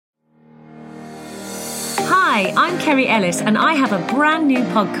Hi, I'm Kerry Ellis and I have a brand new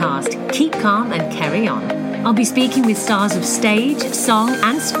podcast, Keep Calm and Carry On. I'll be speaking with stars of stage, song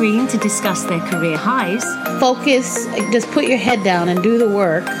and screen to discuss their career highs. Focus, just put your head down and do the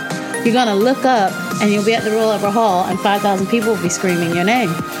work. You're going to look up and you'll be at the Royal Albert Hall and 5,000 people will be screaming your name.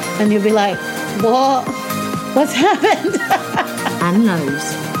 And you'll be like, what? What's happened? And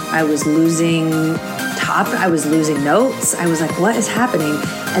lows. I was losing I was losing notes. I was like, what is happening?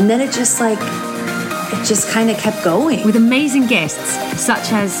 And then it just kind of kept going. With amazing guests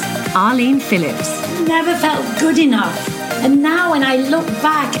such as Arlene Phillips. Never felt good enough. And now when I look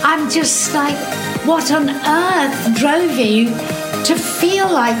back, I'm just like, what on earth drove you to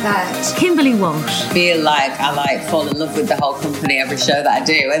feel like that? Kimberly Walsh. Feel like I fall in love with the whole company every show that I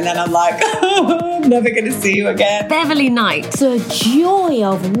do, and then I'm like, oh, I'm never going to see you again. Beverly Knight. The joy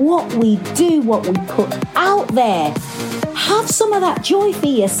of what we do, what we put out there. Have some of that joy for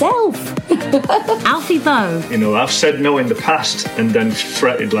yourself. Alfie Boe. You know, I've said no in the past and then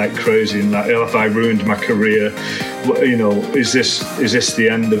fretted like crazy and like, oh, have I ruined my career? You know, is this the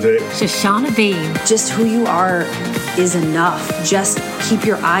end of it? Shoshana Bean. Just who you are is enough. Just keep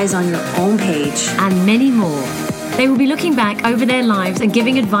your eyes on your own page. And many more. They will be looking back over their lives and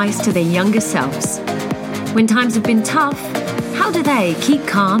giving advice to their younger selves. When times have been tough, how do they keep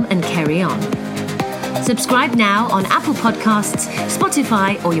calm and carry on? Subscribe now on Apple Podcasts,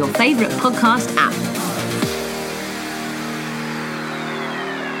 Spotify, or your favourite podcast app.